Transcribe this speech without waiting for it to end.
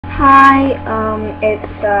Hi,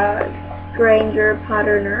 it's Granger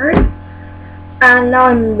Potter Nerd, and now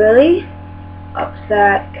I'm really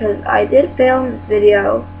upset because I did film this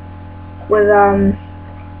video with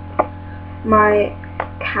my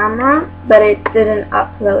camera, but it didn't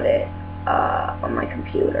upload it on my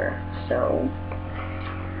computer, so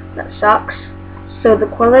that sucks. So the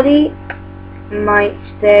quality might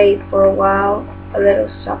stay for a while a little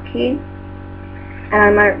sucky, and I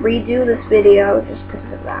might redo this video just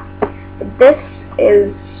because of that. But this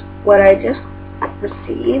is what I just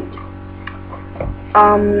received.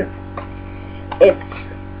 It's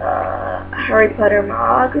a Harry Potter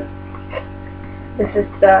mug. This is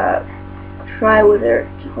the Triwizard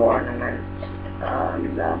Tournament,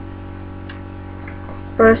 the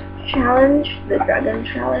first challenge, the Dragon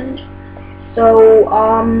Challenge. So,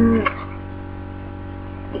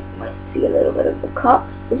 you might see a little bit of the cup.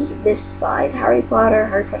 This is this side, Harry Potter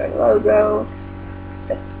logo,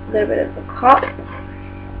 a little bit of the cup.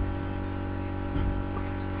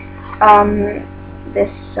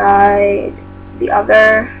 This side, the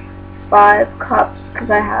other 5 cups, because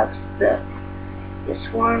I have this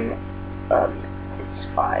one, it's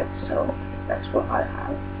 5, so that's what I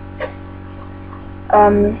have.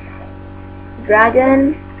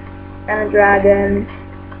 Dragon, and a dragon,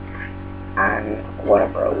 and Warner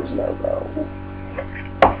Bros. Logo.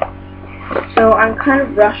 So I'm kind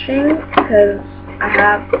of rushing because I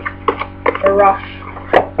have a rush.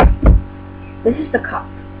 This is the cup.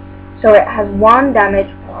 So it has one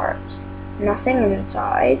damage part, nothing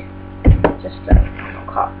inside, just a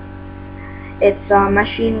cup. It's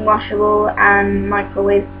machine washable and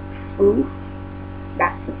microwave proof.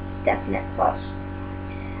 That's a definite plus.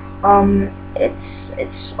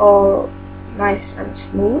 It's all nice and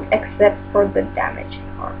smooth except for the damage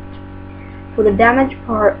part. So the damage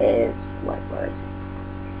part is where is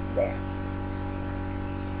it?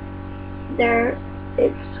 There.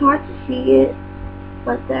 It's hard to see it,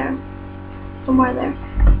 but there, somewhere there.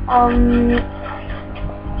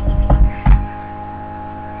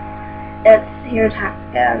 Here's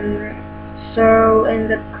so in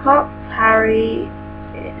the cup, Harry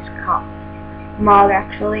is cup mug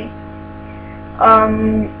actually.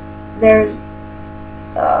 There's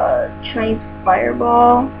Chinese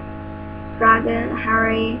fireball, dragon,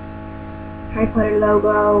 Harry Potter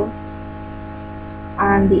logo,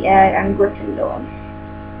 and the egg, and Gryffindor.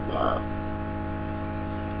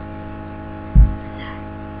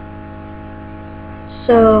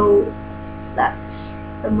 So that's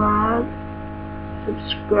the mug.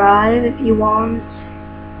 Subscribe if you want,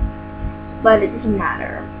 but it doesn't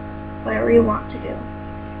matter. Whatever you want to do.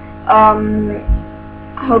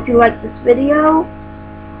 I hope you like this video,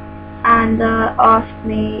 and ask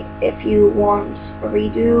me if you want a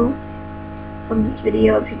redo from this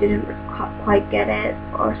video if you didn't quite get it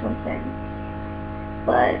or something.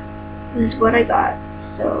 But this is what I got,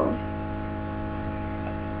 so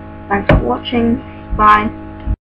thanks for watching. Bye.